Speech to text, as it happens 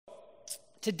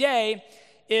Today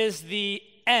is the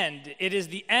end. It is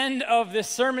the end of this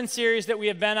sermon series that we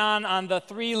have been on the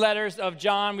 3 letters of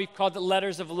John. We've called it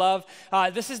Letters of Love.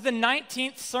 This is the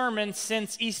 19th sermon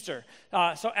since Easter.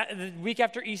 So the week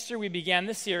after Easter, we began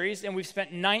this series, and we've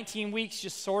spent 19 weeks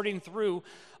just sorting through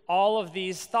all of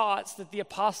these thoughts that the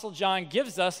Apostle John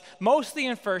gives us, mostly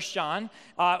in 1 John,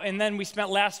 and then we spent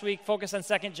last week focused on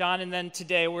 2 John, and then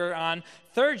today we're on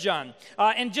 3 John.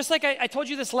 And just like I told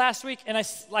you this last week, and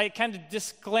I kind of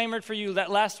disclaimered for you that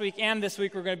last week and this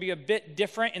week we're going to be a bit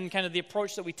different in kind of the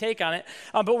approach that we take on it,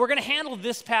 but we're going to handle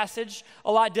this passage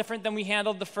a lot different than we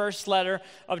handled the first letter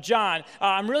of John.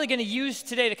 I'm really going to use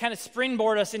today to kind of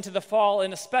springboard us into the fall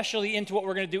and especially into what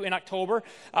we're going to do in October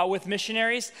with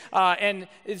missionaries and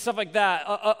stuff like that.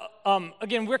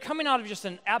 Again, we're coming out of just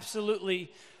an absolutely,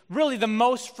 really the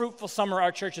most fruitful summer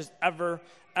our church has ever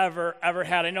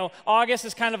had. I know August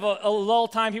is kind of a lull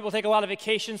time. People take a lot of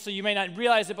vacations, so you may not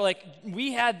realize it, but like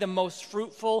we had the most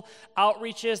fruitful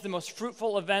outreaches, the most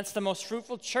fruitful events, the most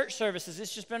fruitful church services.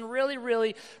 It's just been really,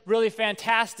 really, really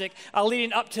fantastic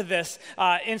leading up to this.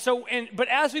 But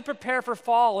as we prepare for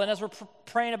fall and as we're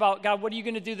praying about, God, what are you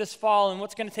going to do this fall and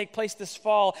what's going to take place this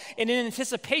fall, and in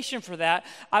anticipation for that,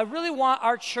 I really want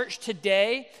our church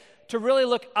today to really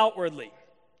look outwardly.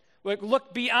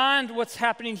 Look beyond what's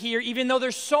happening here, even though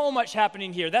there's so much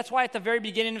happening here. That's why at the very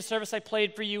beginning of service, I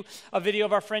played for you a video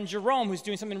of our friend Jerome, who's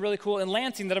doing something really cool in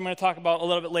Lansing that I'm going to talk about a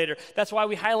little bit later. That's why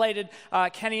we highlighted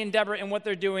Kenny and Deborah and what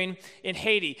they're doing in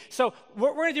Haiti. So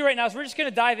what we're going to do right now is we're just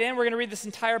going to dive in. We're going to read this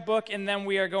entire book, and then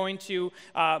we are going to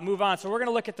move on. So we're going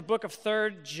to look at the book of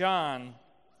 3 John.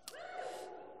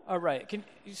 All right. Can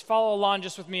you just follow along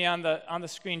just with me on the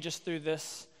screen just through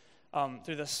this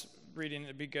reading?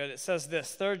 It'd be good. It says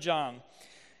this, 3 John,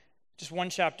 just one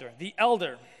chapter. The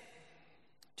elder,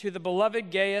 to the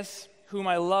beloved Gaius, whom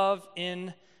I love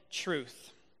in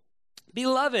truth.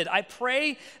 Beloved, I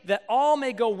pray that all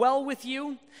may go well with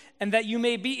you, and that you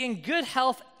may be in good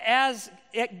health as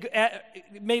it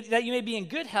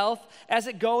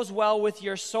goes well with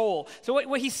your soul. So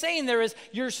what he's saying there is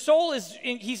your soul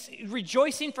he's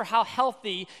rejoicing for how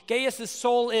healthy Gaius'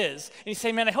 soul is. And he's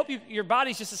saying, man, I hope your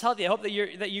body's just as healthy. I hope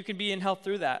that you can be in health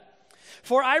through that.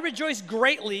 For I rejoiced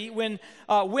greatly when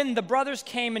the brothers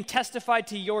came and testified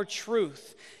to your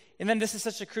truth. And then this is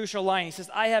such a crucial line. He says,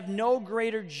 I have no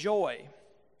greater joy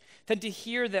than to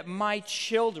hear that my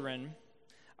children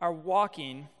are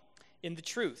walking in the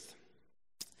truth.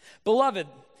 Beloved,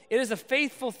 it is a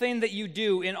faithful thing that you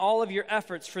do in all of your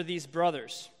efforts for these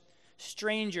brothers,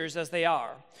 strangers as they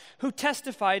are, who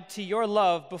testified to your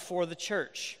love before the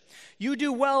church. You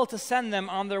do well to send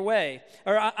them on their way,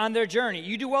 or on their journey.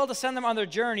 You do well to send them on their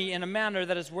journey in a manner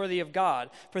that is worthy of God,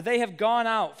 for they have gone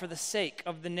out for the sake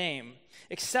of the name,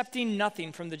 accepting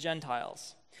nothing from the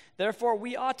Gentiles. Therefore,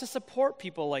 we ought to support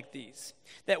people like these,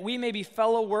 that we may be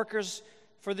fellow workers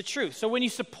for the truth. So when you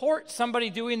support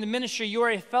somebody doing the ministry, you are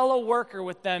a fellow worker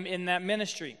with them in that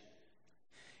ministry.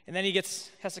 And then he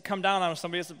has to come down on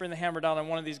somebody, has to bring the hammer down on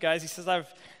one of these guys. He says,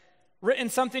 I've written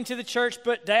something to the church,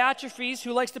 but Diotrephes,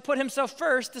 who likes to put himself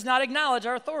first, does not acknowledge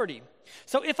our authority.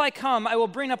 So if I come, I will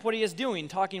bring up what he is doing,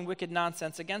 talking wicked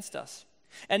nonsense against us.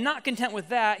 And not content with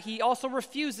that, he also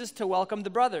refuses to welcome the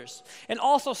brothers, and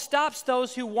also stops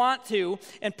those who want to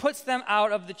and puts them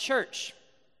out of the church.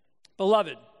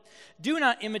 Beloved, do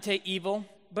not imitate evil,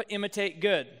 but imitate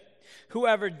good.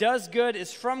 Whoever does good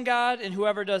is from God, and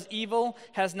whoever does evil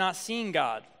has not seen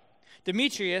God.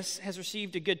 Demetrius has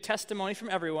received a good testimony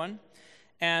from everyone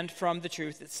and from the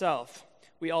truth itself.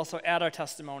 We also add our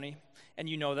testimony, and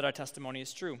you know that our testimony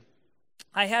is true.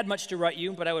 I had much to write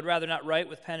you, but I would rather not write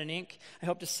with pen and ink. I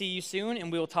hope to see you soon,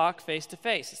 and we will talk face to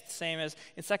face. It's the same as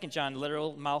in 2 John,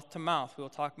 literal mouth to mouth. We will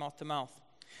talk mouth to mouth.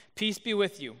 Peace be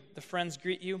with you. The friends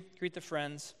greet you. Greet the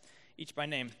friends, each by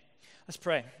name. Let's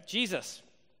pray. Jesus,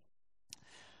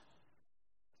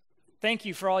 thank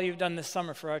you for all you've done this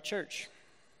summer for our church.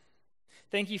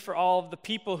 Thank you for all of the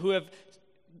people who have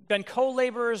been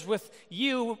co-laborers with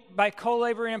you by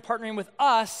co-laboring and partnering with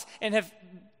us and have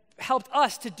helped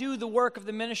us to do the work of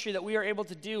the ministry that we are able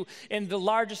to do in the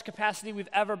largest capacity we've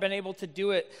ever been able to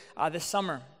do it this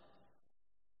summer.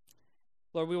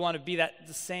 Lord, we want to be the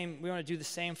same. We want to do the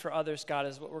same for others, God,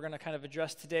 is what we're going to kind of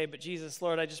address today. But Jesus,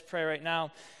 Lord, I just pray right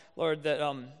now, Lord, that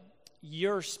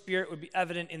your spirit would be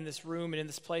evident in this room and in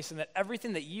this place, and that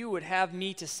everything that you would have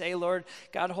me to say, Lord,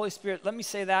 God, Holy Spirit, let me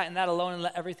say that and that alone, and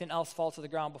let everything else fall to the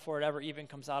ground before it ever even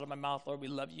comes out of my mouth. Lord, we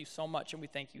love you so much, and we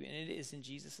thank you, and it is in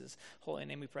Jesus' holy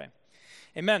name we pray.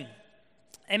 Amen.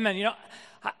 Amen. You know,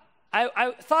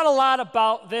 I thought a lot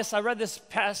about this. I read this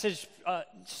passage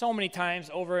so many times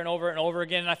over and over and over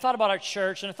again, and I thought about our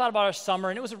church, and I thought about our summer,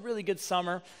 and it was a really good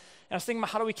summer. And I was thinking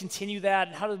about how do we continue that,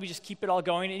 and how do we just keep it all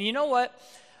going? And you know what?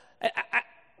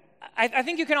 I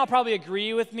think you can all probably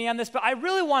agree with me on this, but I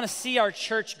really want to see our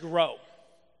church grow.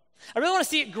 I really want to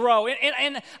see it grow.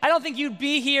 And I don't think you'd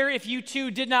be here if you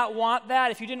too did not want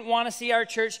that, if you didn't want to see our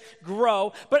church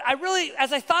grow. But I really,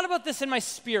 as I thought about this in my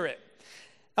spirit,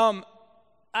 I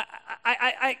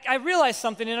realized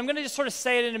something, and I'm going to just sort of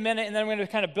say it in a minute, and then I'm going to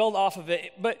kind of build off of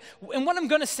it. And what I'm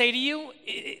going to say to you,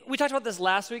 we talked about this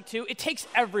last week too, it takes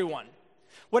everyone.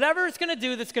 Whatever it's going to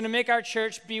do that's going to make our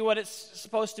church be what it's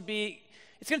supposed to be,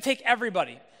 it's going to take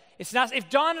everybody. It's not, if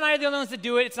Don and I are the only ones that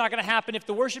do it, it's not going to happen. If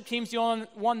the worship team's the only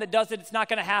one that does it, it's not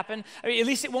going to happen. I mean, at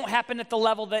least it won't happen at the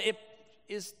level that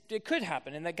it could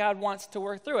happen and that God wants to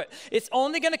work through it. It's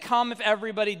only going to come if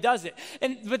everybody does it.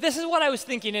 But this is what I was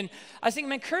thinking, and I was thinking,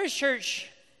 man, Courage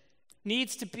Church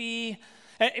needs to be,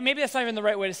 and maybe that's not even the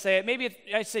right way to say it. Maybe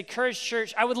I'd say Courage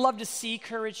Church, I would love to see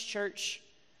Courage Church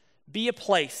be a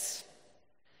place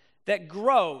that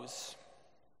grows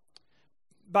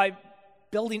by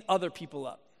building other people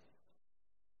up.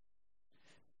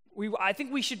 I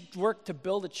think we should work to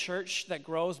build a church that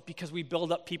grows because we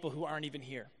build up people who aren't even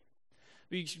here.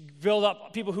 We should build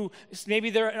up people who maybe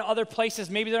they're in other places,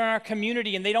 maybe they're in our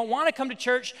community and they don't want to come to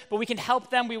church, but we can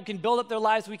help them, we can build up their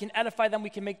lives, we can edify them, we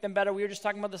can make them better. We were just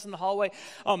talking about this in the hallway.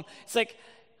 It's like,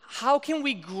 how can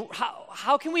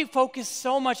we focus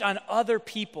so much on other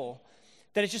people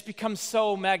that it just becomes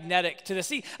so magnetic to the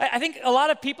see? I think a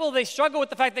lot of people, they struggle with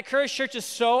the fact that Courage Church is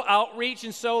so outreach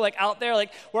and so like out there.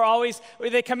 Like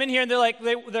they come in here and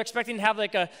they're expecting to have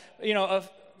like a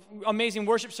amazing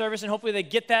worship service, and hopefully they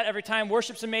get that every time.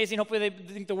 Worship's amazing. Hopefully they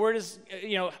think the word is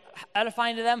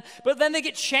edifying to them. But then they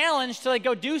get challenged to like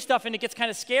go do stuff, and it gets kind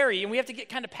of scary, and we have to get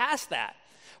kind of past that.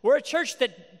 We're a church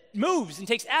that moves and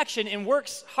takes action and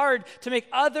works hard to make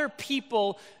other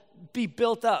people be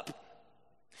built up.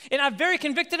 And I'm very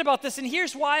convicted about this, and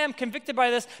here's why I'm convicted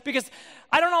by this, because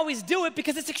I don't always do it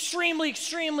because it's extremely,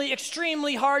 extremely,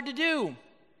 extremely hard to do.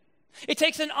 It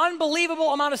takes an unbelievable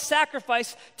amount of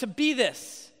sacrifice to be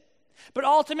this. But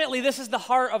ultimately, this is the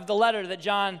heart of the letter that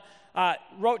John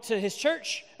wrote to his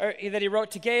church, or that he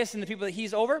wrote to Gaius and the people that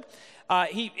he's over.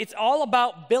 It's all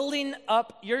about building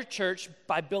up your church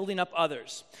by building up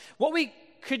others. What we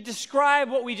could describe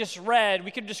what we just read,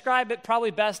 we could describe it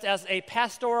probably best as a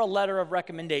pastoral letter of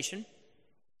recommendation.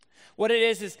 What it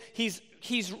is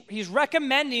he's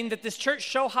recommending that this church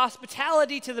show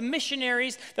hospitality to the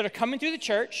missionaries that are coming through the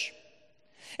church.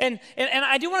 And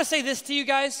I do want to say this to you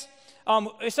guys,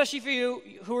 especially for you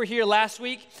who were here last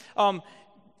week. And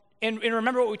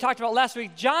remember what we talked about last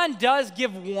week. John does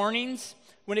give warnings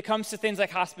when it comes to things like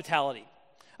hospitality.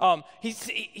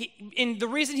 And the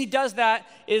reason he does that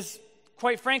is,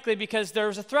 quite frankly, because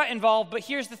there's a threat involved. But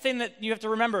here's the thing that you have to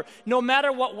remember. No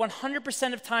matter what,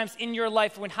 100% of times in your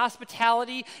life, when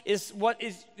hospitality is what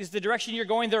is the direction you're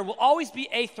going, there will always be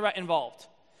a threat involved.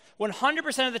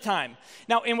 100% of the time.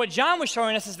 Now, in what John was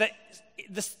showing us is that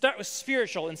the threat was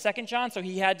spiritual in 2 John, so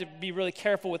he had to be really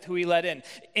careful with who he let in.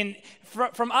 And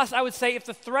from us, I would say if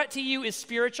the threat to you is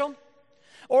spiritual,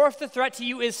 or if the threat to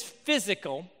you is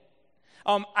physical,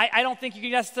 I don't think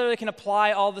you necessarily can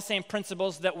apply all the same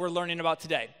principles that we're learning about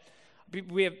today.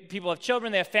 People have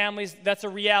children, they have families, that's a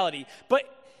reality. But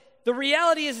the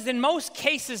reality is in most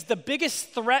cases, the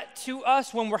biggest threat to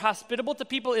us when we're hospitable to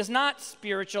people is not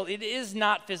spiritual, it is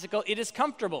not physical, it is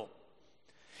comfortable.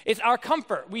 It's our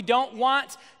comfort. We don't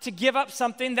want to give up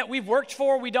something that we've worked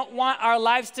for. We don't want our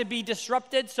lives to be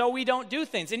disrupted, so we don't do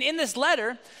things. And in this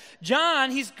letter,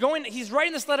 John, he's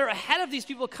writing this letter ahead of these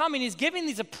people coming. He's giving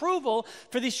these approval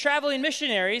for these traveling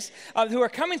missionaries who are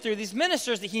coming through, these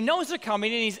ministers that he knows are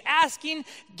coming, and he's asking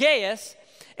Gaius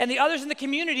and the others in the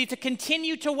community to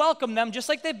continue to welcome them just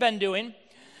like they've been doing.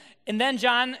 And then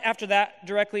John, after that,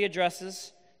 directly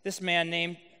addresses this man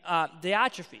named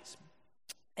Diotrephes.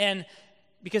 And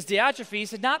because Diotrephes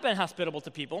had not been hospitable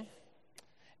to people,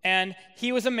 and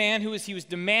he was a man who was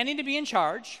demanding to be in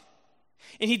charge,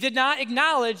 and he did not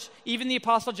acknowledge even the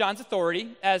Apostle John's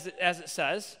authority, as it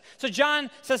says. So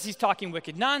John says he's talking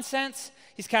wicked nonsense.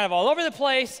 He's kind of all over the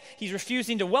place. He's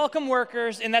refusing to welcome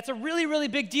workers, and that's a really, really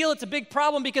big deal. It's a big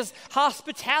problem because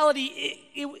hospitality,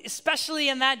 especially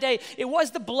in that day, it was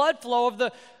the blood flow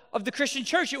of the Christian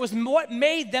church. It was what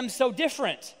made them so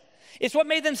different. It's what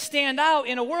made them stand out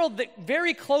in a world that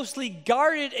very closely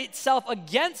guarded itself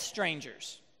against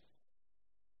strangers.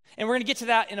 And we're going to get to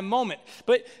that in a moment.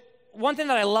 But one thing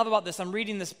that I love about this, I'm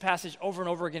reading this passage over and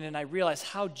over again, and I realize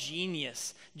how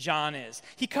genius John is.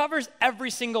 He covers every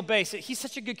single base. He's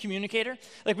such a good communicator.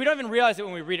 Like, we don't even realize it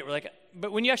when we read it. We're like,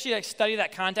 but when you actually study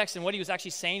that context and what he was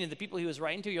actually saying and the people he was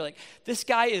writing to, you're like, this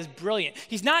guy is brilliant.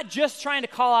 He's not just trying to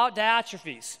call out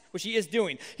Diotrephes, which he is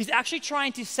doing. He's actually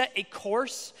trying to set a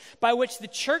course by which the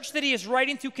church that he is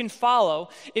writing to can follow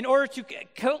in order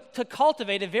to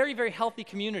cultivate a very, very healthy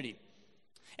community.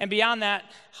 And beyond that,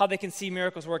 how they can see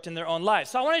miracles worked in their own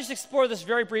lives. So I want to just explore this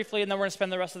very briefly, and then we're going to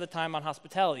spend the rest of the time on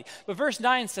hospitality. But verse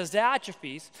 9 says,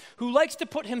 Diotrephes, who likes to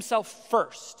put himself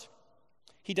first,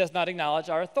 he does not acknowledge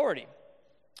our authority.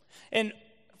 And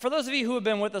for those of you who have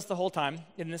been with us the whole time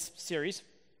in this series,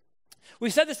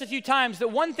 we've said this a few times,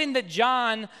 that one thing that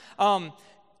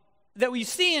that we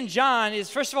see in John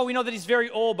is, first of all, we know that he's very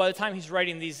old by the time he's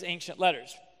writing these ancient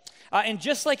letters. And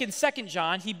just like in 2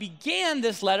 John, he began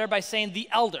this letter by saying the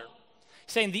elder.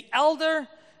 Saying the elder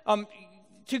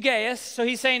to Gaius. So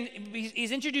he's saying,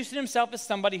 he's introducing himself as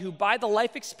somebody who by the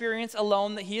life experience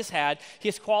alone that he has had, he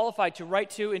is qualified to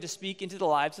write to and to speak into the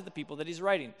lives of the people that he's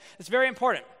writing. It's very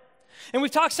important. And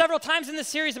we've talked several times in this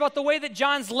series about the way that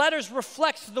John's letters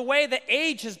reflect the way that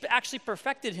age has actually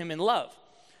perfected him in love.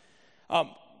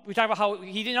 We talked about how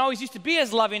he didn't always used to be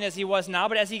as loving as he was now,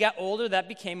 but as he got older, that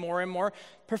became more and more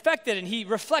perfected. And he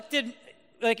reflected,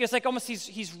 like it's like almost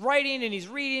he's writing and he's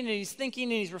reading and he's thinking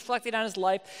and he's reflecting on his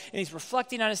life and he's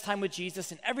reflecting on his time with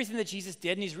Jesus and everything that Jesus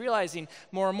did. And he's realizing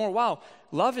more and more, wow,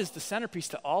 love is the centerpiece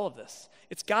to all of this.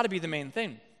 It's got to be the main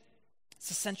thing. It's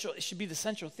essential. It should be the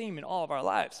central theme in all of our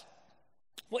lives.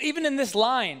 Well, even in this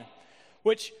line,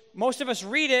 which most of us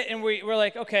read it and we're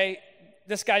like, okay,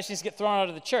 this guy just needs to get thrown out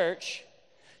of the church.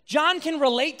 John can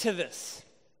relate to this.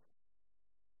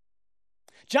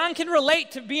 John can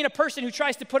relate to being a person who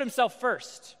tries to put himself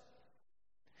first.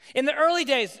 In the early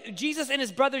days, Jesus and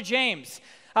his brother James,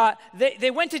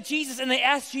 they went to Jesus and they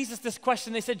asked Jesus this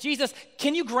question. They said, Jesus,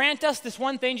 can you grant us this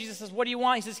one thing? Jesus says, what do you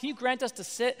want? He says, can you grant us to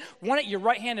sit one at your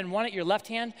right hand and one at your left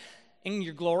hand in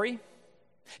your glory?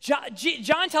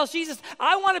 John tells Jesus,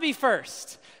 I want to be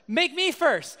first. Make me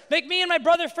first. Make me and my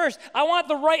brother first. I want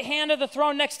the right hand of the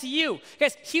throne next to you.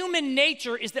 Guys, human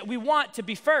nature is that we want to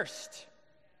be first.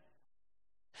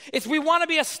 We want to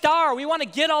be a star. We want to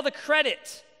get all the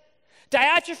credit.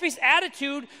 Diotrephes'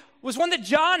 attitude was one that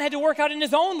John had to work out in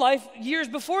his own life years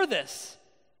before this.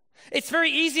 It's very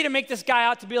easy to make this guy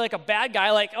out to be like a bad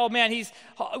guy, like, oh man,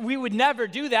 we would never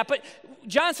do that. But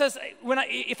John says,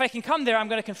 if I can come there, I'm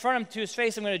going to confront him to his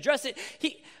face. I'm going to address it.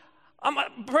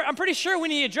 I'm pretty sure when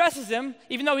he addresses him,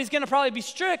 even though he's going to probably be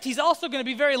strict, he's also going to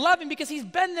be very loving because he's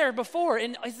been there before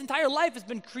and his entire life has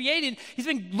been created. He's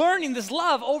been learning this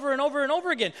love over and over and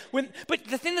over again. But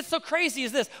the thing that's so crazy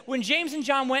is this. When James and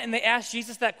John went and they asked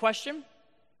Jesus that question,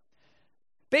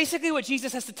 basically what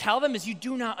Jesus has to tell them is, you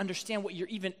do not understand what you're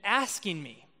even asking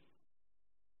me.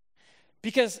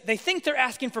 Because they think they're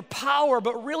asking for power,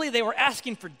 but really they were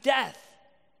asking for death.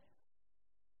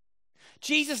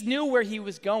 Jesus knew where he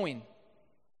was going.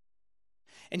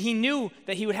 And he knew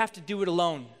that he would have to do it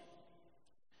alone.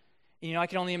 And, I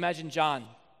can only imagine John,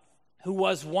 who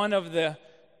was one of the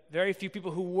very few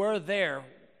people who were there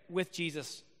with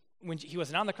Jesus. When he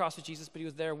wasn't on the cross with Jesus, but he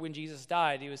was there when Jesus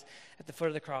died. He was at the foot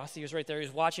of the cross. He was right there. He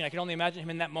was watching. I can only imagine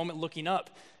him in that moment looking up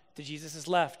to Jesus'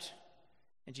 left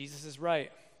and Jesus'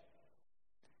 right.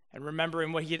 And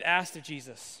remembering what he had asked of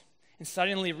Jesus. And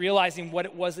suddenly realizing what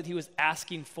it was that he was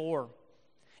asking for.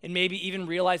 And maybe even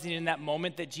realizing in that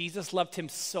moment that Jesus loved him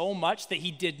so much that he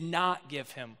did not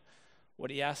give him what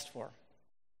he asked for.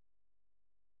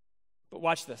 But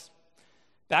watch this.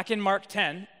 Back in Mark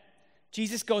 10,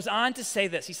 Jesus goes on to say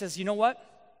this. He says, you know what?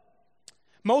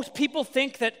 Most people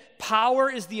think that power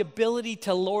is the ability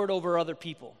to lord over other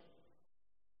people.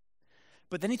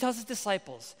 But then he tells his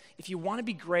disciples, if you want to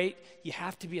be great, you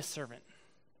have to be a servant.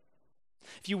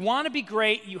 If you want to be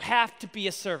great, you have to be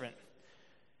a servant.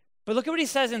 But look at what he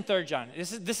says in 3 John.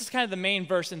 This is kind of the main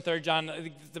verse in 3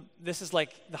 John. This is like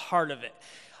the heart of it.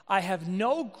 I have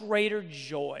no greater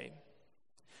joy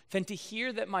than to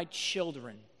hear that my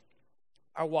children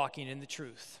are walking in the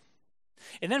truth.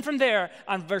 And then from there,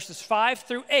 on verses 5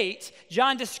 through 8,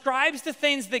 John describes the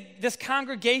things that this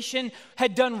congregation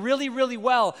had done really, really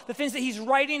well, the things that he's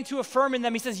writing to affirm in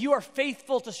them. He says, you are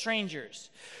faithful to strangers.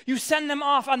 You send them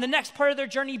off on the next part of their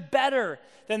journey better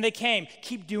than they came.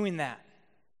 Keep doing that.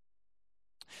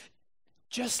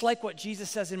 Just like what Jesus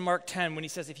says in Mark 10 when he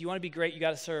says, if you want to be great, you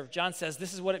got to serve. John says,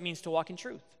 this is what it means to walk in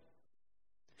truth.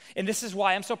 And this is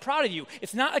why I'm so proud of you.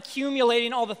 It's not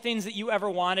accumulating all the things that you ever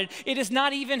wanted. It is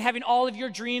not even having all of your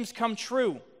dreams come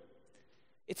true.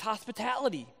 It's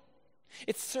hospitality.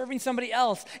 It's serving somebody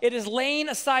else. It is laying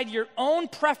aside your own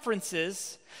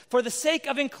preferences for the sake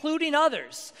of including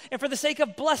others, and for the sake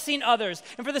of blessing others,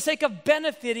 and for the sake of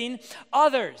benefiting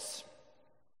others.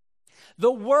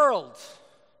 The world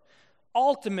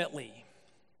ultimately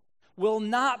will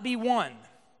not be won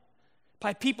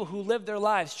by people who live their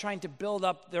lives trying to build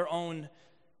up their own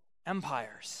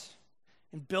empires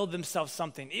and build themselves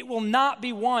something. It will not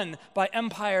be won by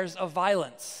empires of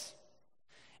violence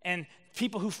and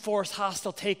people who force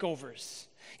hostile takeovers.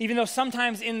 Even though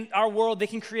sometimes in our world they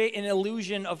can create an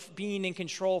illusion of being in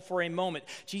control for a moment,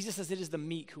 Jesus says it is the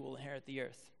meek who will inherit the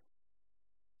earth.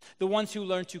 The ones who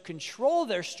learn to control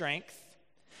their strength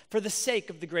for the sake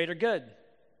of the greater good.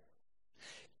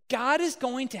 God is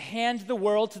going to hand the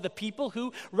world to the people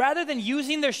who, rather than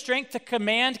using their strength to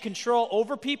command control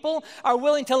over people, are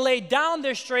willing to lay down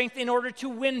their strength in order to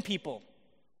win people.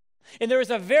 And there is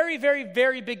a very, very,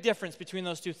 very big difference between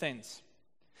those two things.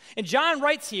 And John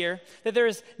writes here that there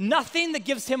is nothing that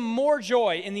gives him more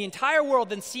joy in the entire world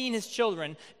than seeing his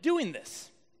children doing this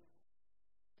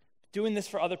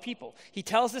for other people. He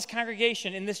tells this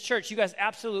congregation in this church, you guys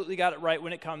absolutely got it right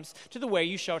when it comes to the way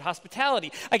you showed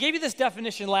hospitality. I gave you this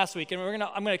definition last week, and I'm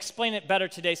going to explain it better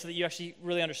today so that you actually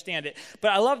really understand it.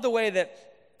 But I love the way that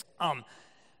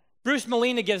Bruce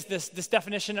Molina gives this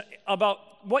definition about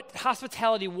what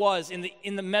hospitality was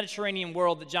in the Mediterranean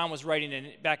world that John was writing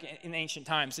in back in ancient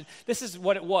times. And this is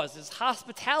what it was.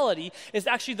 Hospitality is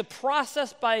actually the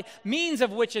process by means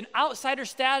of which an outsider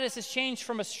status is changed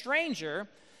from a stranger,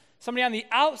 somebody on the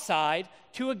outside,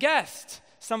 to a guest,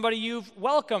 somebody you've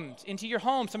welcomed into your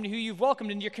home, somebody who you've welcomed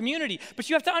into your community. But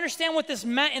you have to understand what this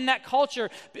meant in that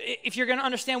culture if you're going to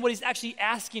understand what he's actually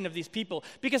asking of these people.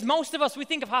 Because most of us, we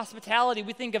think of hospitality,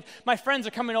 we think of my friends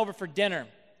are coming over for dinner.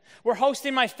 We're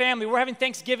hosting my family. We're having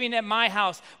Thanksgiving at my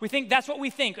house. We think that's what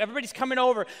we think. Everybody's coming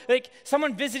over. Like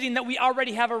someone visiting that we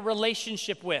already have a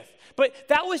relationship with. But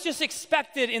that was just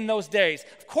expected in those days.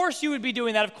 Of course you would be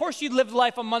doing that. Of course you'd live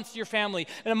life amongst your family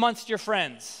and amongst your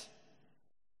friends.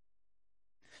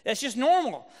 That's just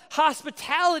normal.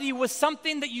 Hospitality was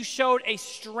something that you showed a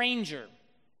stranger.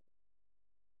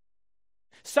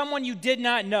 Someone you did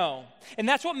not know. And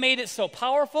that's what made it so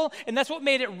powerful, and that's what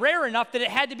made it rare enough that it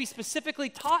had to be specifically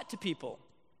taught to people.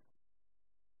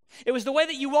 It was the way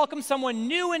that you welcome someone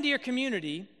new into your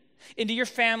community, into your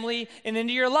family, and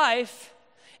into your life,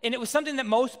 and it was something that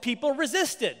most people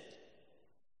resisted.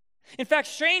 In fact,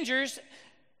 strangers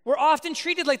were often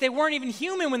treated like they weren't even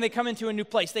human when they come into a new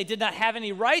place. They did not have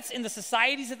any rights in the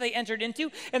societies that they entered into,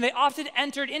 and they often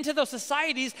entered into those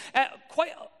societies at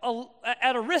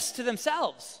a risk to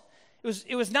themselves.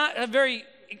 It was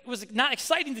not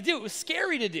exciting to do. It was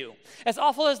scary to do. As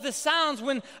awful as this sounds,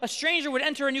 when a stranger would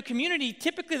enter a new community,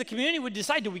 typically the community would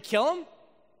decide, do we kill him?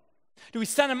 Do we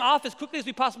send him off as quickly as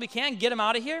we possibly can, get him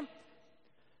out of here?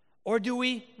 Or do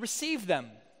we receive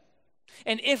them?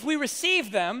 And if we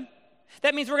receive them,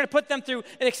 that means we're going to put them through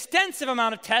an extensive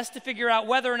amount of tests to figure out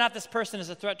whether or not this person is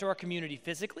a threat to our community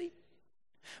physically,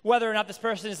 whether or not this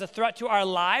person is a threat to our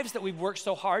lives that we've worked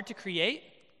so hard to create,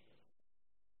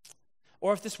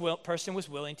 or if this person was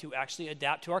willing to actually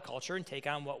adapt to our culture and take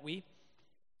on what we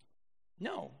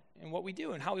know and what we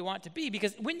do and how we want it to be.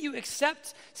 Because when you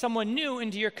accept someone new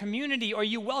into your community or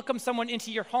you welcome someone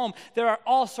into your home, there are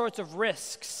all sorts of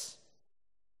risks,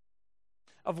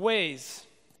 of ways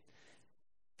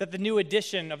that the new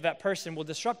addition of that person will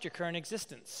disrupt your current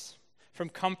existence, from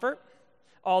comfort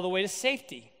all the way to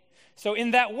safety. So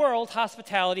in that world,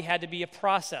 hospitality had to be a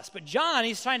process. But John,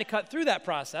 he's trying to cut through that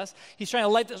process. He's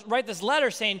trying to write this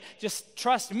letter saying, just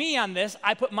trust me on this.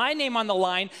 I put my name on the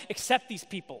line. Accept these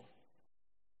people.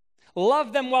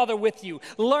 Love them while they're with you.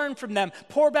 Learn from them.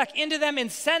 Pour back into them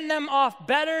and send them off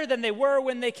better than they were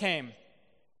when they came.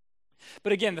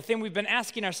 But again, the thing we've been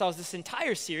asking ourselves this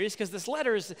entire series, because this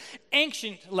letter is an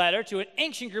ancient letter to an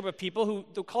ancient group of people who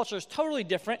the culture is totally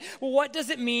different. Well, what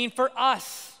does it mean for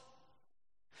us?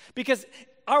 Because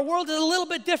our world is a little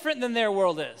bit different than their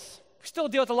world is. We still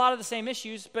deal with a lot of the same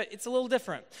issues, but it's a little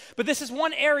different. But this is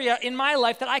one area in my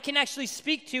life that I can actually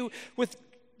speak to with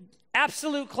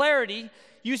absolute clarity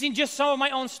using just some of my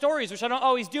own stories, which I don't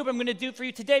always do, but I'm going to do for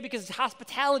you today because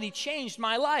hospitality changed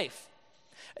my life.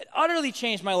 It utterly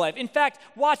changed my life. In fact,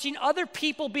 watching other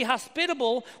people be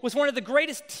hospitable was one of the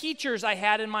greatest teachers I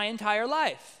had in my entire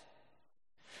life.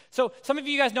 So some of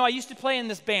you guys know I used to play in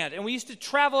this band, and we used to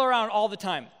travel around all the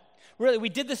time. Really, we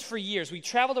did this for years. We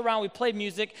traveled around, we played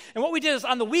music, and what we did is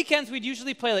on the weekends, we'd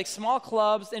usually play like small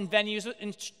clubs and venues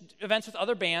and events with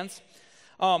other bands.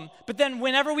 But then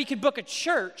whenever we could book a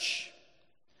church,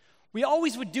 we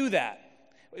always would do that.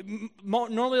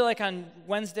 Normally like on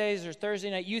Wednesdays or Thursday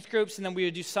night youth groups, and then we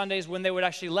would do Sundays when they would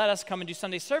actually let us come and do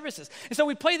Sunday services. And so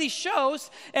we'd play these shows,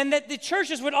 and that the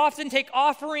churches would often take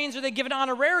offerings or they'd give an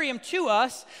honorarium to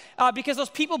us because those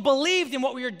people believed in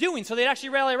what we were doing. So they'd actually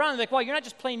rally around and be like, well, you're not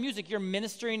just playing music, you're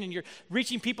ministering and you're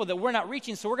reaching people that we're not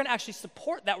reaching, so we're going to actually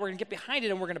support that. We're going to get behind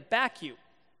it and we're going to back you,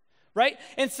 right?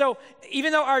 And so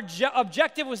even though our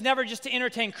objective was never just to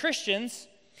entertain Christians,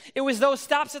 it was those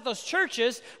stops at those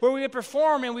churches where we would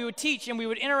perform and we would teach and we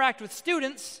would interact with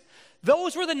students.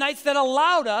 Those were the nights that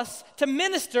allowed us to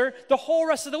minister the whole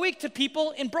rest of the week to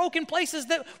people in broken places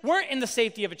that weren't in the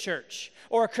safety of a church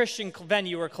or a Christian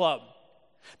venue or club.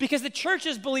 Because the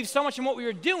churches believed so much in what we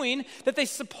were doing that they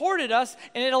supported us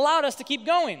and it allowed us to keep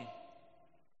going.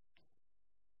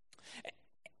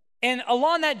 And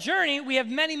along that journey, we have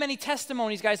many, many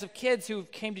testimonies, guys, of kids who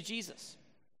came to Jesus.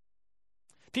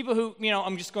 People who,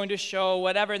 I'm just going to a show,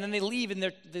 whatever, and then they leave, and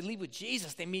they leave with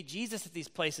Jesus. They meet Jesus at these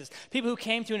places. People who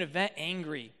came to an event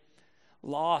angry,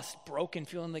 lost, broken,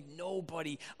 feeling like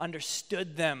nobody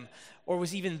understood them or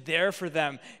was even there for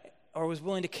them or was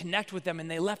willing to connect with them,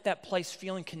 and they left that place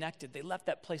feeling connected. They left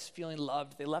that place feeling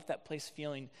loved. They left that place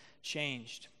feeling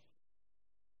changed.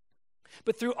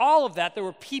 But through all of that, there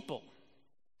were people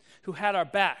who had our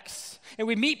backs. And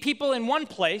we meet people in one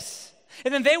place,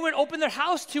 and then they would open their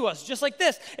house to us, just like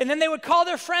this. And then they would call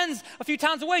their friends a few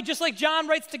towns away, just like John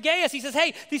writes to Gaius. He says,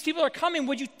 hey, these people are coming.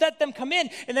 Would you let them come in?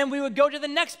 And then we would go to the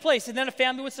next place, and then a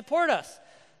family would support us.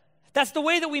 That's the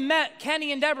way that we met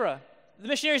Kenny and Deborah, the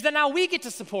missionaries that now we get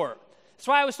to support. That's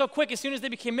why I was so quick as soon as they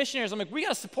became missionaries. I'm like, we got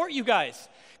to support you guys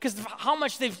because of how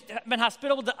much they've been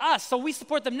hospitable to us. So we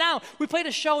support them now. We played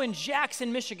a show in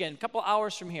Jackson, Michigan, a couple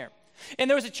hours from here. And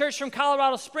there was a church from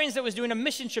Colorado Springs that was doing a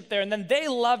mission trip there, and then they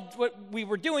loved what we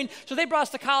were doing, so they brought us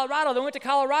to Colorado. They went to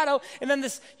Colorado, and then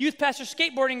this youth pastor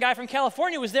skateboarding guy from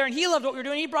California was there, and he loved what we were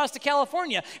doing. He brought us to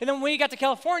California. And then when he got to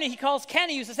California, he calls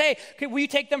Kenny. He says, hey, will you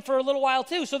take them for a little while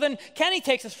too? So then Kenny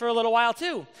takes us for a little while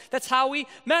too. That's how we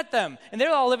met them. And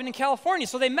they're all living in California,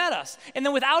 so they met us. And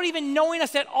then without even knowing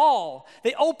us at all,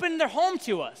 they opened their home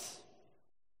to us.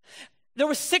 There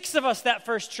were 6 of us that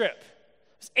first trip.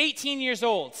 I was 18 years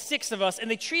old, 6 of us,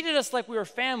 and they treated us like we were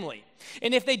family.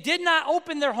 And if they did not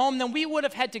open their home, then we would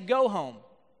have had to go home.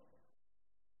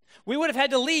 We would have had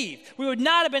to leave. We would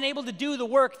not have been able to do the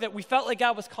work that we felt like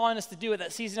God was calling us to do at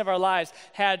that season of our lives,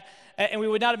 and we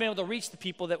would not have been able to reach the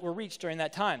people that were reached during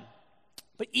that time.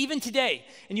 But even today,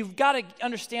 and you've got to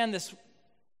understand this,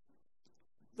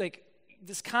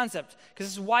 this concept, because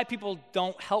this is why people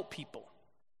don't help people.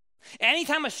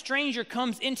 Anytime a stranger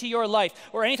comes into your life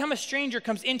or anytime a stranger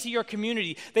comes into your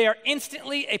community, they are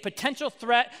instantly a potential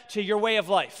threat to your way of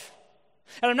life.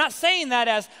 And I'm not saying that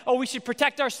as, we should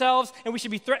protect ourselves and we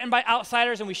should be threatened by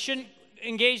outsiders and we shouldn't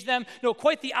engage them. No,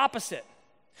 quite the opposite.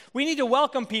 We need to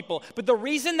welcome people. But the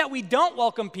reason that we don't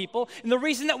welcome people and the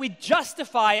reason that we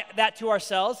justify that to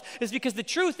ourselves is because the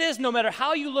truth is, no matter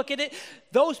how you look at it,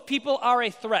 those people are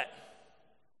a threat.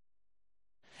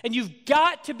 And you've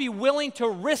got to be willing to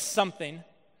risk something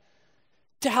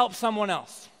to help someone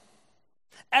else.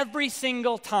 Every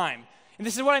single time. And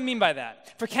this is what I mean by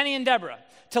that. For Kenny and Deborah,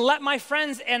 to let my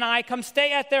friends and I come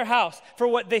stay at their house for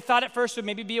what they thought at first would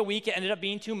maybe be a week. It ended up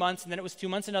being 2 months, and then it was 2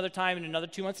 months another time, and another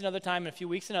 2 months another time, and a few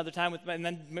weeks another time, and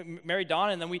then marry Dawn,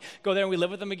 and then we go there and we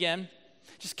live with them again.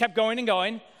 Just kept going and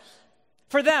going.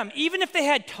 For them, even if they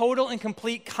had total and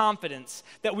complete confidence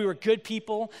that we were good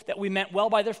people, that we meant well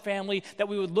by their family, that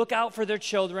we would look out for their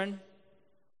children,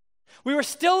 we were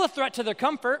still a threat to their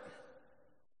comfort.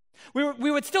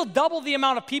 We would still double the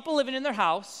amount of people living in their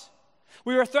house.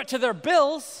 We were a threat to their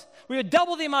bills. We would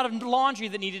double the amount of laundry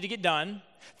that needed to get done,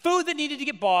 food that needed to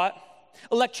get bought,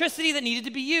 electricity that needed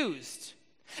to be used.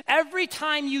 Every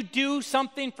time you do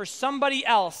something for somebody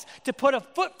else to put a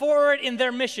foot forward in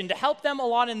their mission, to help them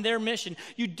along in their mission,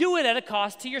 you do it at a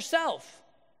cost to yourself.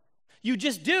 You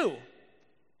just do.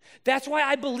 That's why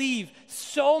I believe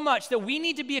so much that we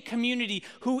need to be a community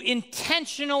who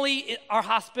intentionally are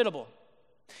hospitable.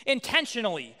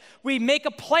 Intentionally. We make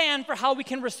a plan for how we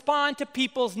can respond to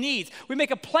people's needs. We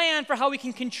make a plan for how we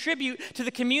can contribute to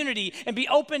the community and be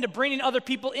open to bringing other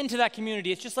people into that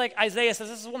community. It's just like Isaiah says,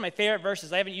 this is one of my favorite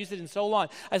verses. I haven't used it in so long.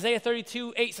 Isaiah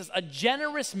 32:8 says, a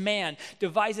generous man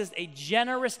devises a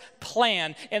generous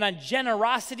plan, and on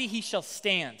generosity he shall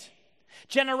stand.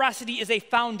 Generosity is a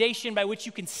foundation by which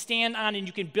you can stand on and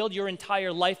you can build your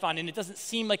entire life on, and it doesn't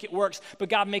seem like it works, but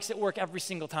God makes it work every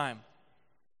single time.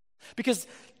 It's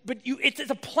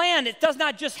a plan. It does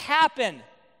not just happen.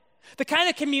 The kind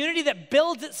of community that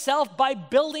builds itself by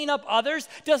building up others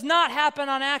does not happen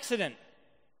on accident.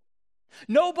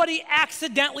 Nobody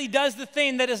accidentally does the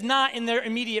thing that is not in their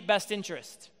immediate best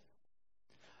interest.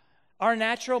 Our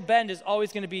natural bend is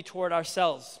always going to be toward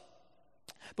ourselves.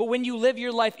 But when you live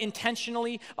your life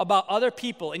intentionally about other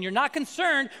people and you're not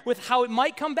concerned with how it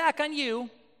might come back on you,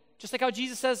 just like how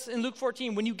Jesus says in Luke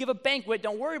 14, when you give a banquet,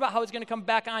 don't worry about how it's going to come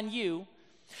back on you.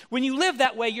 When you live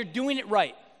that way, you're doing it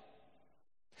right.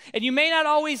 And you may not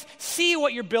always see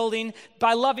what you're building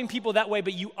by loving people that way,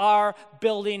 but you are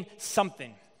building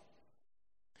something.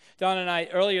 Don and I,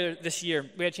 earlier this year,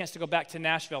 we had a chance to go back to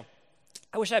Nashville.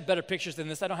 I wish I had better pictures than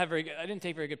this. I didn't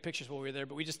take very good pictures while we were there,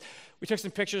 but we took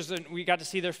some pictures and we got to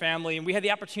see their family, and we had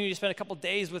the opportunity to spend a couple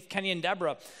days with Kenny and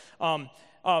Deborah.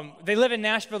 They live in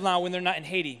Nashville now when they're not in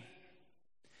Haiti.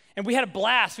 And we had a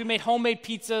blast. We made homemade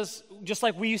pizzas just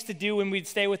like we used to do when we'd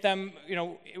stay with them. You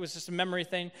know, it was just a memory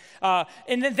thing.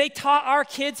 And then they taught our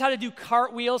kids how to do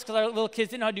cartwheels because our little kids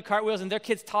didn't know how to do cartwheels, and their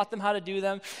kids taught them how to do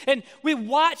them. And we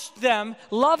watched them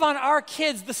love on our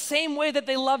kids the same way that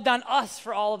they loved on us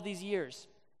for all of these years.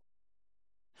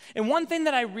 And one thing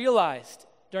that I realized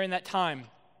during that time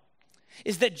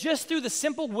is that just through the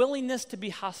simple willingness to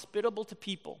be hospitable to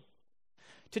people,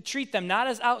 to treat them not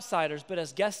as outsiders but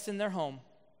as guests in their home,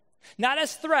 not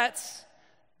as threats,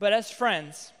 but as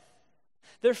friends.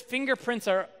 Their fingerprints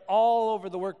are all over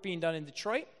the work being done in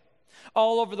Detroit,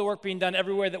 all over the work being done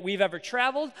everywhere that we've ever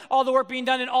traveled, all the work being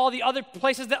done in all the other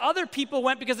places that other people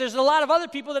went, because there's a lot of other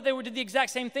people that they did the exact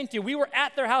same thing to. We were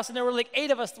at their house, and there were like 8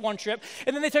 of us one trip,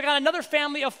 and then they took on another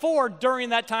family of 4 during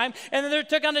that time, and then they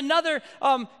took on another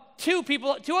 2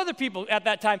 other people at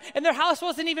that time, and their house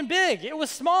wasn't even big. It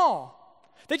was small.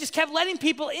 They just kept letting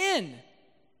people in.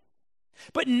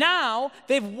 But now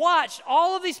they've watched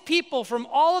all of these people from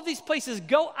all of these places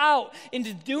go out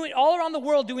into doing all around the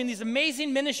world doing these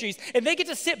amazing ministries, and they get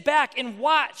to sit back and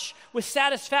watch with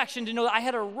satisfaction to know that I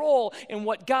had a role in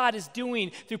what God is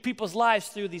doing through people's lives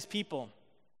through these people.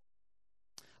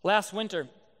 Last winter,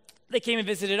 they came and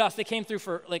visited us. They came through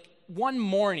for like one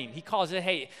morning. He calls it,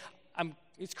 hey,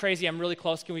 it's crazy, I'm really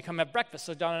close. Can we come have breakfast?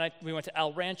 So Don and I, we went to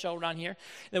El Rancho around here,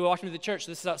 and then we walked into the church.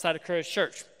 This is outside of Courage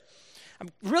Church. I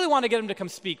really want to get him to come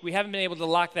speak. We haven't been able to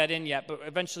lock that in yet, but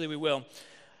eventually we will.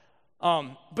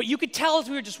 But you could tell as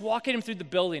we were just walking him through the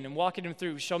building and walking him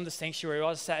through, show him the sanctuary. We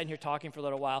all just sat in here talking for a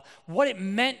little while, what it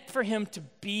meant for him to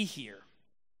be here.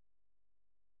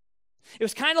 It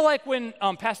was kind of like when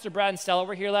Pastor Brad and Stella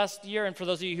were here last year, and for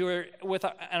those of you who were with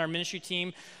on our ministry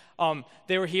team,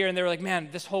 they were here and they were like, man,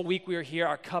 this whole week we were here,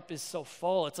 our cup is so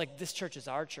full. It's like this church is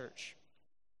our church.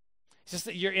 It's just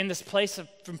that you're in this place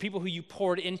from people who you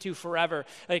poured into forever,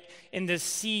 like in to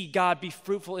see God be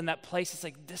fruitful in that place. It's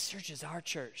like this church is our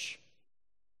church.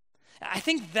 I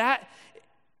think that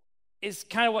is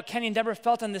kind of what Kenny and Deborah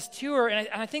felt on this tour, and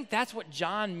I think that's what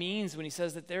John means when he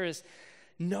says that there is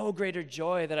no greater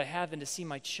joy that I have than to see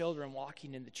my children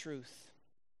walking in the truth.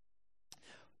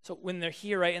 So when they're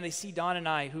here, right, and they see Don and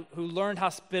I, who learned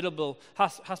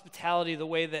hospitality the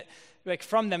way that, like,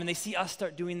 from them, and they see us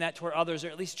start doing that toward others, or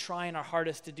at least trying our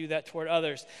hardest to do that toward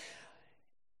others,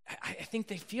 I think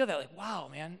they feel that, like, wow,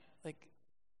 man, like,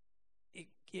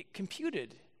 it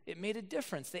computed. It made a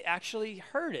difference. They actually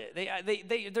heard it.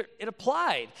 It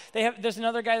applied. There's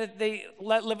another guy that they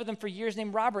let live with them for years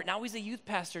named Robert. Now he's a youth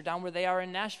pastor down where they are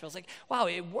in Nashville. It's like, wow,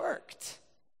 it worked.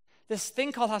 This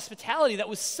thing called hospitality that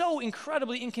was so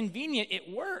incredibly inconvenient, it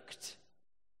worked.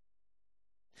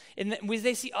 And when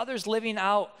they see others living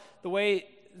out the way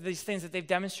these things that they've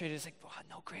demonstrated, it's like, wow,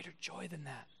 no greater joy than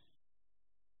that.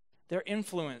 Their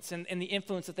influence and the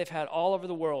influence that they've had all over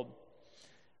the world.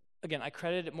 Again, I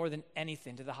credit it more than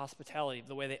anything to the hospitality,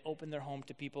 the way they opened their home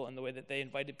to people and the way that they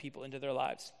invited people into their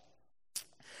lives.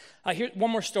 Here's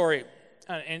one more story,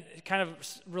 and kind of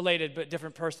related but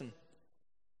different person.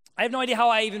 I have no idea how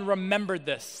I even remembered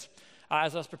this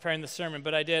as I was preparing the sermon,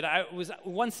 but I did.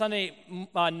 One Sunday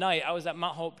night, I was at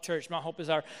Mount Hope Church. Mount Hope is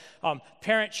our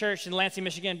parent church in Lansing,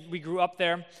 Michigan. We grew up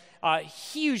there.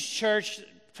 Huge church,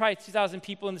 probably 2,000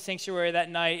 people in the sanctuary that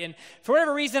night. And for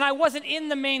whatever reason, I wasn't in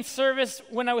the main service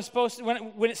when I was supposed to,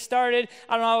 when it started.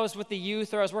 I don't know, I was with the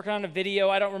youth or I was working on a video.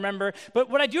 I don't remember. But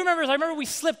what I do remember is I remember we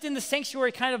slipped in the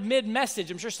sanctuary kind of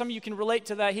mid-message. I'm sure some of you can relate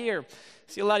to that here.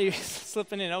 See a lot of you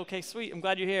slipping in. Okay, sweet. I'm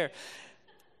glad you're here.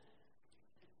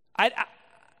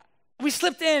 We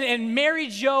slipped in, and Mary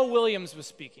Jo Williams was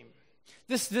speaking.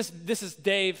 This is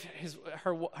Dave,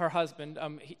 her husband.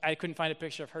 I couldn't find a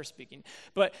picture of her speaking,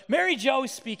 but Mary Jo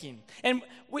is speaking, and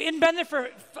we hadn't been there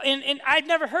and I'd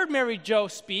never heard Mary Jo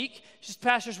speak. She's the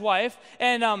pastor's wife,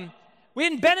 and we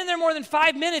hadn't been in there more than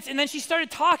 5 minutes, and then she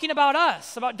started talking about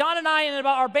us, about Don and I, and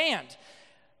about our band.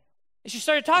 And she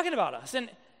started talking about us, and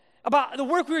about the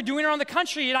work we were doing around the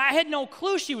country, and I had no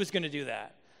clue she was going to do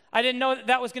that. I didn't know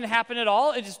that was going to happen at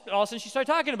all. It just all of a sudden she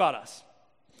started talking about us.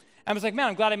 I was like, man,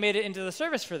 I'm glad I made it into the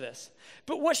service for this.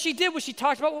 But what she did was she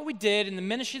talked about what we did and the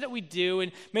ministry that we do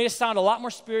and made us sound a lot more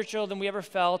spiritual than we ever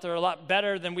felt, or a lot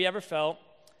better than we ever felt.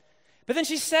 But then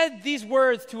she said these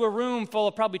words to a room full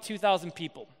of probably 2,000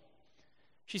 people.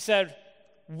 She said,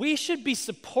 we should be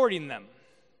supporting them.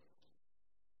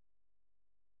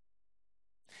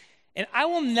 And I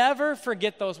will never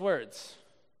forget those words.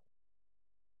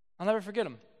 I'll never forget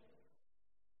them.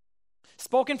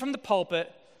 Spoken from the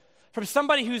pulpit, from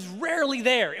somebody who's rarely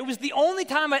there. It was the only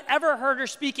time I ever heard her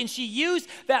speak, and she used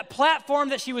that platform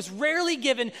that she was rarely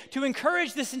given to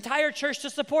encourage this entire church to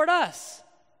support us.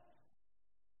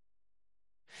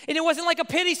 And it wasn't like a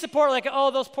pity support, like, oh,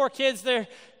 those poor kids,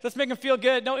 let's make them feel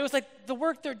good. No, it was like the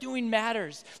work they're doing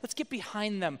matters. Let's get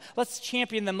behind them. Let's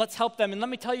champion them. Let's help them. And let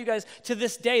me tell you guys, to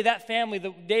this day, that family,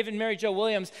 the Dave and Mary Jo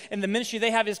Williams, and the ministry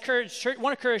they have is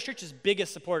one of Courage Church's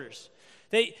biggest supporters.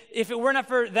 If it were not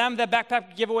for them, that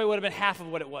backpack giveaway would have been half of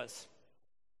what it was.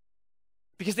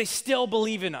 Because they still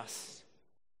believe in us.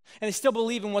 And they still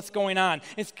believe in what's going on.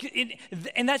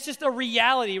 And that's just a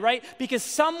reality, right? Because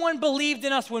someone believed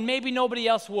in us when maybe nobody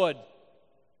else would.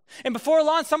 And before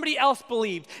long, somebody else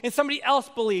believed, and somebody else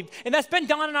believed. And that's been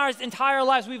done in our entire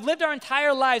lives. We've lived our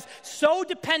entire lives so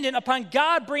dependent upon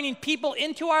God bringing people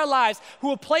into our lives who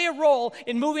will play a role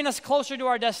in moving us closer to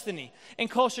our destiny and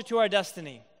closer to our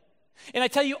destiny. And I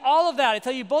tell you all of that, I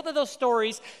tell you both of those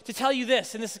stories to tell you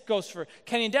this, and this goes for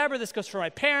Kenny and Deborah, this goes for my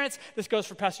parents, this goes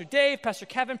for Pastor Dave, Pastor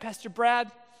Kevin, Pastor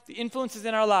Brad, the influences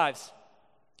in our lives.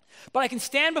 But I can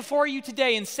stand before you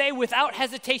today and say without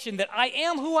hesitation that I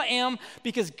am who I am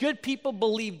because good people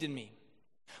believed in me.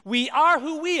 We are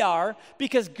who we are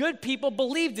because good people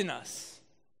believed in us.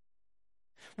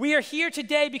 We are here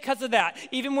today because of that.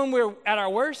 Even when we're at our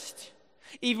worst,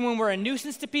 even when we're a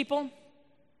nuisance to people,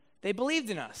 they believed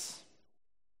in us.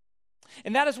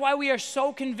 And that is why we are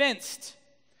so convinced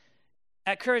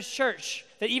at Courage Church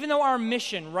that even though our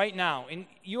mission right now, and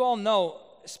you all know,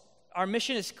 our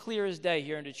mission is clear as day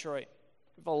here in Detroit.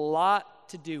 We have a lot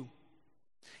to do.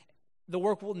 The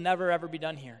work will never, ever be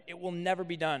done here. It will never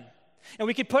be done. And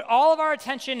we could put all of our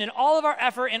attention and all of our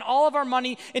effort and all of our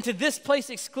money into this place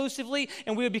exclusively,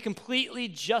 and we would be completely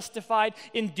justified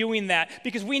in doing that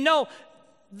because we know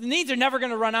the needs are never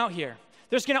going to run out here.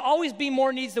 There's going to always be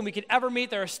more needs than we could ever meet.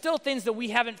 There are still things that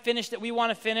we haven't finished that we want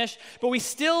to finish, but we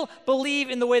still believe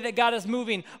in the way that God is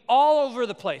moving all over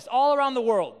the place, all around the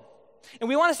world. And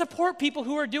we want to support people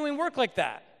who are doing work like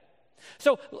that.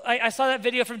 So I saw that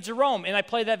video from Jerome, and I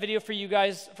played that video for you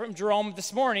guys from Jerome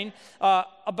this morning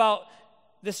about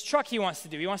this truck he wants to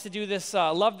do. He wants to do this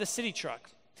Love the City truck.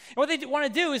 And what they want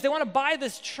to do is they want to buy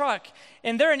this truck,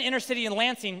 and they're in inner city in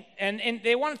Lansing, and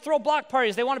they want to throw block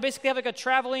parties. They want to basically have like a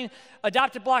traveling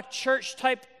adopted block church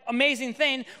type amazing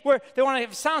thing where they want to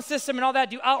have a sound system and all that,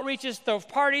 do outreaches, throw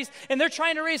parties, and they're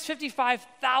trying to raise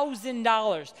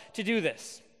 $55,000 to do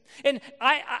this. And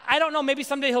I don't know, maybe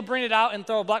someday he'll bring it out and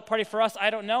throw a block party for us,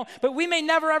 I don't know. But we may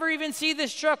never ever even see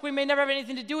this truck. We may never have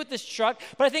anything to do with this truck.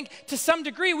 But I think to some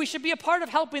degree we should be a part of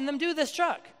helping them do this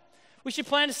truck. We should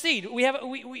plant a seed.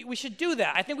 We should do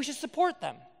that. I think we should support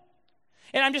them.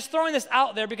 And I'm just throwing this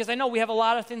out there because I know we have a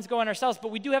lot of things going ourselves, but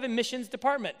we do have a missions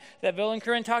department that Bill and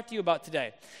Corinne talked to you about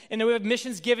today. And then we have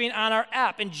missions giving on our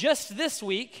app. And just this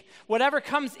week, whatever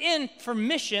comes in for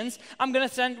missions, we're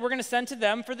going to send to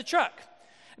them for the truck.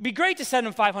 It'd be great to send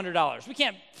them $500. We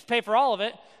can't pay for all of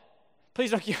it. Please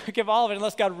don't give all of it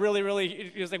unless God really,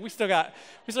 is like, we still got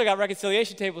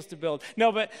reconciliation tables to build.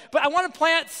 No, but I want to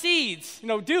plant seeds.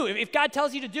 If God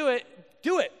tells you to do it,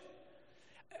 do it.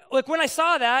 Look, when I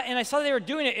saw that, and I saw they were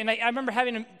doing it, and I remember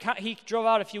he drove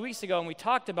out a few weeks ago, and we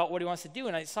talked about what he wants to do,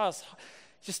 and I saw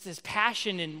just his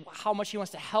passion and how much he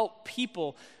wants to help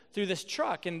people through this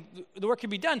truck, and the work can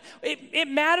be done. It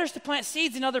matters to plant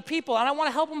seeds in other people, and I want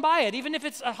to help them buy it, even if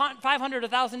it's $500,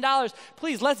 $1,000.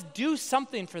 Please, let's do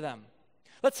something for them.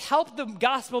 Let's help the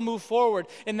gospel move forward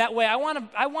in that way. I want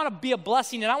to be a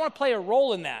blessing, and I want to play a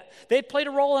role in that. They played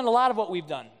a role in a lot of what we've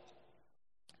done.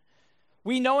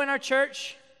 We know in our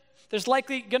church there's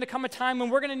likely going to come a time when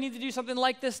we're going to need to do something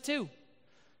like this too.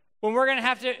 When we're going to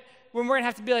have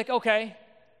to be like, okay,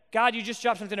 God, you just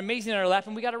dropped something amazing in our lap,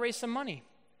 and we got to raise some money.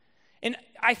 And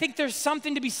I think there's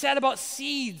something to be said about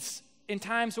seeds in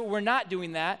times where we're not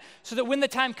doing that, so that when the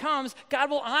time comes, God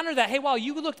will honor that. Hey, wow,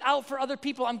 you looked out for other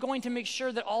people. I'm going to make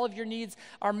sure that all of your needs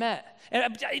are met.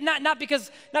 And not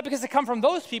because they come from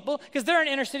those people, because they're an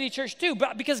inner city church too,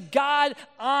 but because God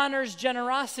honors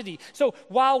generosity. So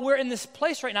while we're in this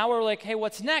place right now where we're like, hey,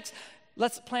 what's next?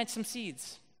 Let's plant some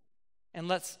seeds, and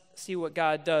let's see what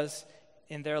God does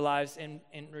in their lives in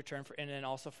return for, and then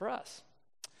also for us.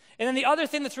 And then the other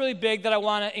thing that's really big that I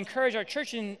want to encourage our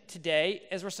church in today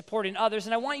as we're supporting others,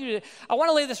 and I want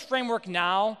to lay this framework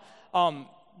now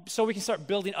so we can start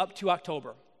building up to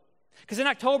October. Because in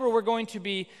October, we're going to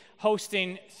be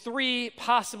hosting 3,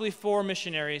 possibly 4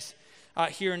 missionaries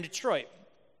here in Detroit.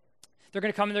 They're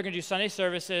going to come and they're going to do Sunday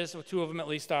services, well, 2 of them at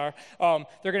least are.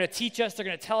 They're going to teach us, they're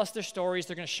going to tell us their stories,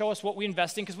 they're going to show us what we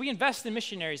invest in, because we invest in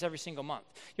missionaries every single month.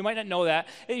 You might not know that.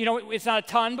 You know, it's not a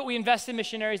ton, but we invest in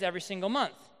missionaries every single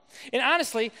month. And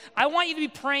honestly, I want you to be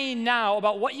praying now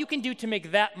about what you can do to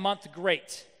make that month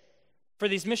great for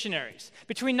these missionaries.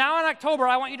 Between now and October,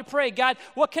 I want you to pray, God,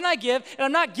 what can I give? And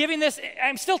I'm not giving this,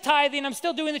 I'm still tithing, I'm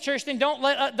still doing the church thing. Don't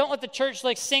let the church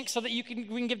sink so that we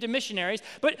can give to missionaries.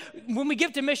 But when we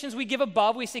give to missions, we give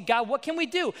above. We say, God, what can we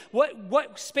do?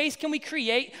 What space can we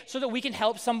create so that we can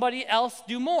help somebody else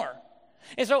do more?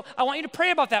 And so I want you to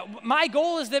pray about that. My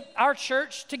goal is that our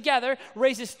church together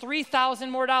raises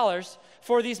 $3,000 more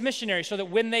for these missionaries so that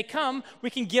when they come, we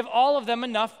can give all of them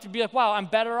enough to be like, wow, I'm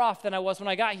better off than I was when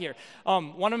I got here.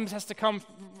 One of them has to come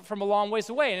from a long ways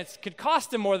away, and it could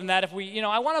cost them more than that if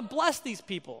I want to bless these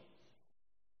people.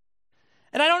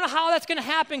 And I don't know how that's going to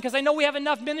happen because I know we have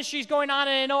enough ministries going on,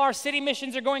 and I know our city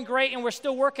missions are going great, and we're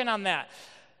still working on that.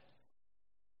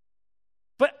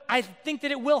 But I think that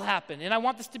it will happen, and I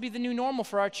want this to be the new normal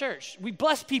for our church. We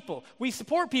bless people, we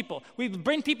support people, we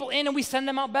bring people in, and we send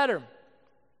them out better.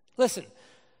 Listen,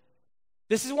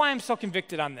 this is why I'm so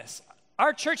convicted on this.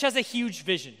 Our church has a huge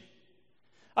vision,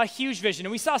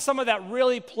 and we saw some of that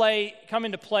really come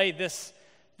into play this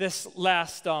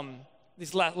last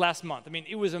month. I mean,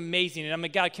 it was amazing, and I'm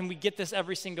like, God, can we get this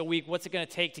every single week? What's it going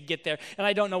to take to get there? And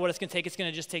I don't know what it's going to take. It's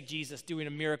going to just take Jesus doing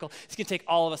a miracle. It's going to take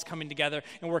all of us coming together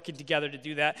and working together to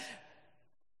do that.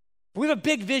 We have a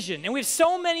big vision, and we have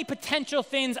so many potential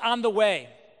things on the way.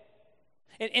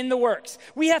 In the works.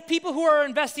 We have people who are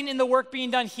investing in the work being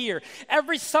done here.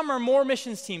 Every summer, more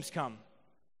missions teams come.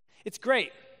 It's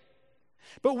great.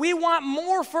 But we want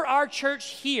more for our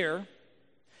church here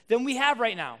than we have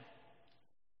right now.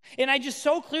 And I just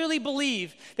so clearly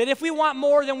believe that if we want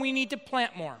more, then we need to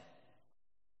plant more.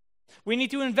 We need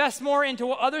to invest more into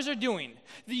what others are doing.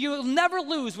 You'll never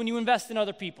lose when you invest in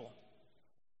other people.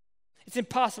 It's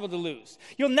impossible to lose.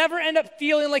 You'll never end up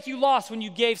feeling like you lost when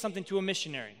you gave something to a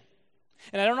missionary.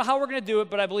 And I don't know how we're going to do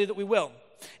it, but I believe that we will.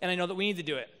 And I know that we need to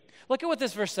do it. Look at what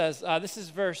this verse says. This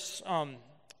is verse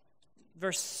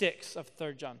 6 of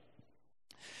 3 John.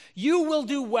 You will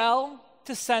do well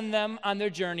to send them on their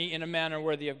journey in a manner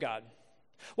worthy of God.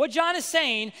 What John is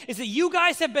saying is that you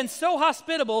guys have been so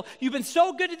hospitable, you've been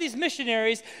so good to these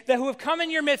missionaries who have come in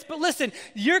your midst, but listen,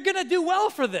 you're going to do well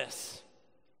for this.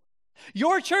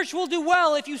 Your church will do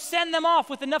well if you send them off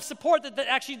with enough support that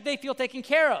actually they feel taken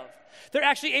care of. They're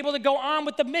actually able to go on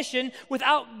with the mission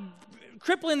without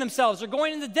crippling themselves or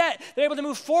going into debt. They're able to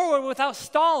move forward without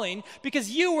stalling because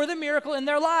you were the miracle in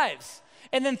their lives.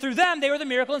 And then through them, they were the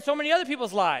miracle in so many other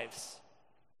people's lives.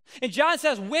 And John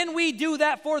says, when we do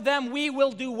that for them, we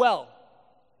will do well.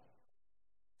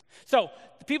 So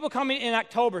the people coming in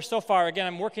October so far, again,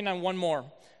 I'm working on one more.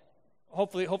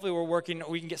 Hopefully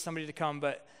we can get somebody to come,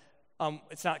 but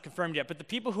it's not confirmed yet. But the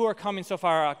people who are coming so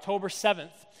far are October 7th.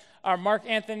 Are Mark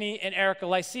Anthony and Erica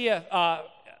Lycia,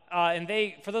 and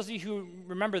they, for those of you who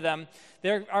remember them,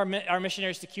 they're our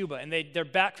missionaries to Cuba, and they're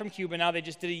back from Cuba now. They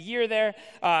just did a year there.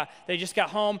 They just got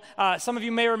home. Some of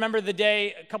you may remember the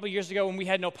day a couple years ago when we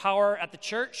had no power at the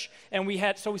church, and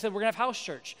so we said we're going to have house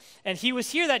church. And he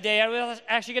was here that day. I was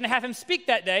actually going to have him speak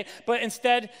that day, but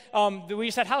instead we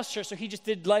just had house church, so he just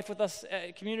did life with us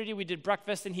at community. We did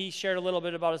breakfast, and he shared a little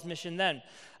bit about his mission then.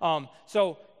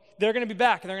 So they're going to be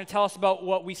back, and they're going to tell us about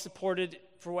what we supported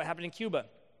for what happened in Cuba.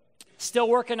 Still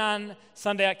working on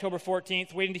Sunday, October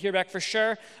 14th, waiting to hear back for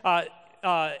sure.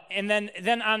 And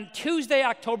then on Tuesday,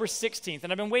 October 16th,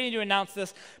 and I've been waiting to announce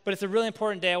this, but it's a really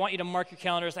important day. I want you to mark your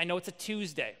calendars. I know it's a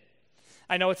Tuesday.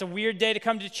 I know it's a weird day to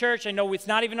come to church. I know it's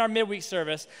not even our midweek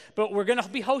service, but we're going to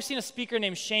be hosting a speaker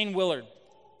named Shane Willard.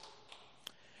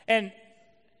 And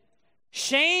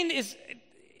Shane is...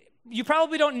 You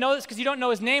probably don't know this because you don't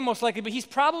know his name most likely, but he's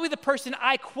probably the person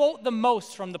I quote the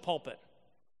most from the pulpit.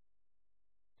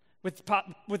 With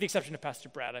the exception of Pastor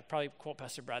Brad. I probably quote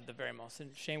Pastor Brad the very most,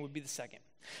 and Shane would be the second.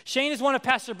 Shane is one of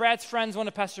Pastor Brad's friends, one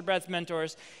of Pastor Brad's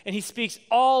mentors, and he speaks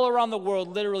all around the world,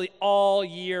 literally all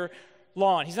year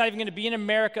long. He's not even going to be in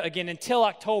America again until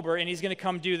October, and he's going to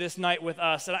come do this night with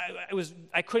us. And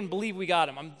I couldn't believe we got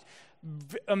him. I'm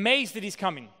amazed that he's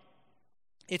coming.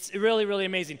 It's really, really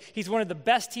amazing. He's one of the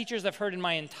best teachers I've heard in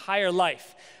my entire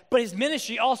life. But his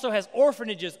ministry also has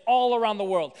orphanages all around the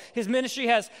world. His ministry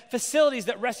has facilities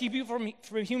that rescue people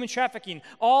from human trafficking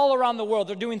all around the world.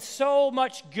 They're doing so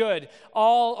much good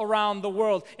all around the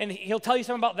world. And he'll tell you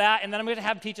something about that, and then I'm going to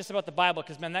have him teach us about the Bible,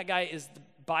 because, man, that guy is the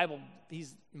Bible.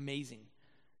 He's amazing.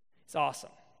 It's awesome.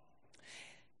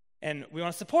 And we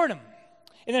want to support him.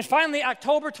 And then finally,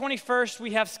 October 21st,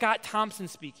 we have Scott Thompson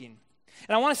speaking.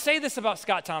 And I want to say this about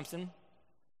Scott Thompson.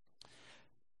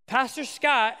 Pastor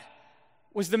Scott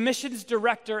was the missions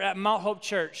director at Mount Hope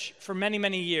Church for many,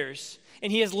 many years.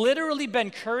 And he has literally been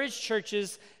Courage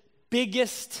Church's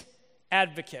biggest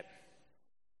advocate.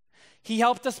 He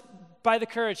helped us buy the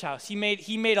Courage House. He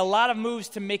made a lot of moves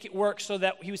to make it work, so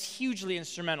that he was hugely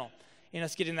instrumental in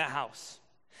us getting that house.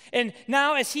 And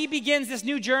now, as he begins this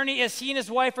new journey, as he and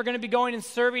his wife are going to be going and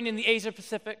serving in the Asia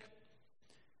Pacific,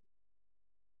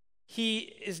 he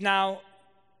is now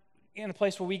in a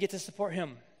place where we get to support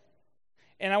him.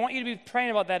 And I want you to be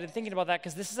praying about that and thinking about that,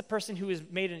 because this is a person who has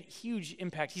made a huge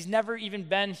impact. He's never even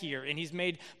been here, and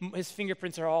his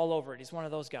fingerprints are all over it. He's one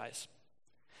of those guys.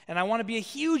 And I want to be a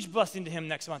huge blessing to him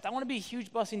next month. I want to be a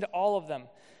huge blessing to all of them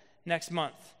next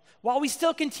month, while we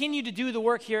still continue to do the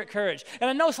work here at Courage. And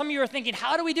I know some of you are thinking,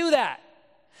 how do we do that?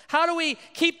 How do we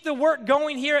keep the work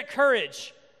going here at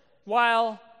Courage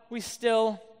while we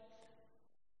still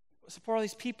support all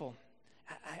these people?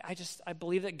 I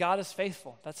believe that God is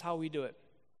faithful. That's how we do it.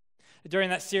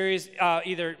 During that series,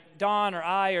 either Dawn or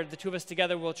I or the two of us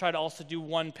together will try to also do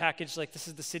one package, like this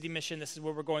is the city mission, this is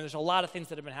where we're going. There's a lot of things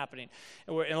that have been happening,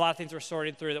 and a lot of things we're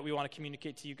sorting through that we want to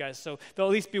communicate to you guys. So there'll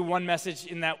at least be one message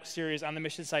in that series on the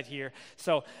mission side here.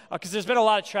 So, because there's been a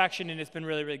lot of traction, and it's been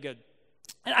really, really good.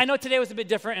 And I know today was a bit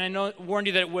different, and I warned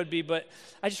you that it would be, but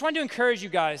I just wanted to encourage you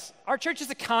guys. Our church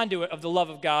is a conduit of the love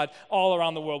of God all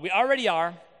around the world. We already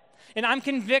are, and I'm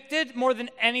convicted more than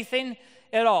anything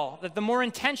at all that the more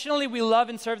intentionally we love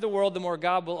and serve the world, the more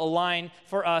God will align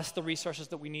for us the resources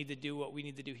that we need to do what we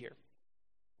need to do here.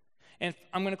 And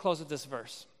I'm going to close with this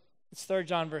verse. It's 3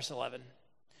 John verse 11.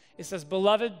 It says,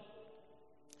 "Beloved,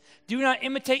 do not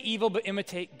imitate evil, but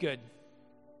imitate good.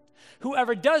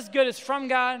 Whoever does good is from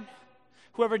God.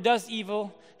 Whoever does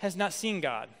evil has not seen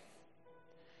God."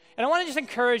 And I want to just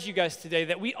encourage you guys today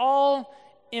that we all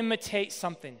imitate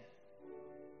something.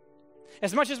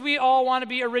 As much as we all want to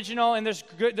be original, and there's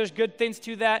good things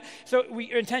to that, so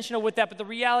we are intentional with that, but the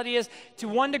reality is, to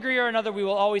one degree or another, we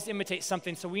will always imitate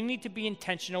something, so we need to be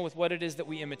intentional with what it is that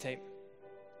we imitate.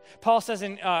 Paul says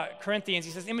in Corinthians,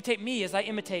 he says, "Imitate me as I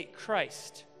imitate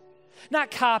Christ." Not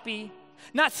copy,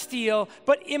 not steal,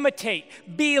 but imitate,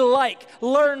 be like,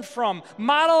 learn from,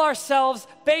 model ourselves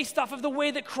based off of the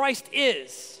way that Christ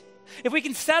is. If we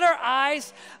can set our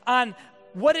eyes on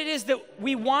what it is that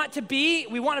we want to be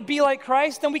like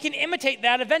Christ, then we can imitate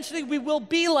that. Eventually, we will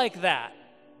be like that.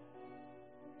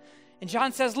 And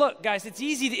John says, look, guys, it's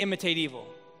easy to imitate evil.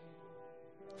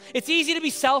 It's easy to be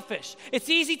selfish. It's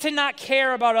easy to not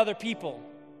care about other people.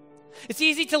 It's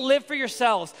easy to live for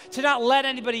yourselves, to not let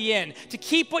anybody in, to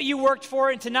keep what you worked for,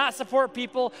 and to not support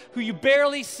people who you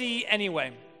barely see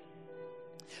anyway.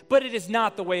 But it is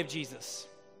not the way of Jesus.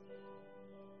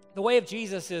 The way of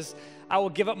Jesus is, I will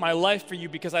give up my life for you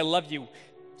because I love you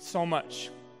so much.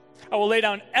 I will lay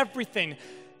down everything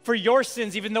for your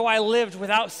sins, even though I lived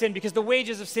without sin, because the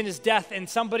wages of sin is death, and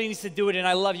somebody needs to do it, and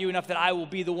I love you enough that I will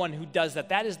be the one who does that.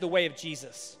 That is the way of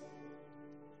Jesus.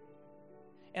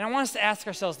 And I want us to ask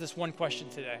ourselves this one question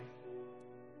today.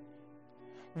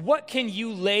 What can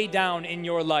you lay down in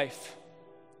your life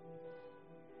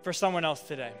for someone else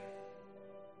today?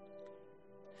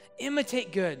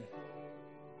 Imitate good.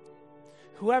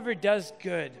 Whoever does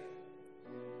good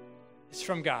is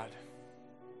from God.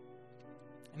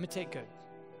 Imitate good.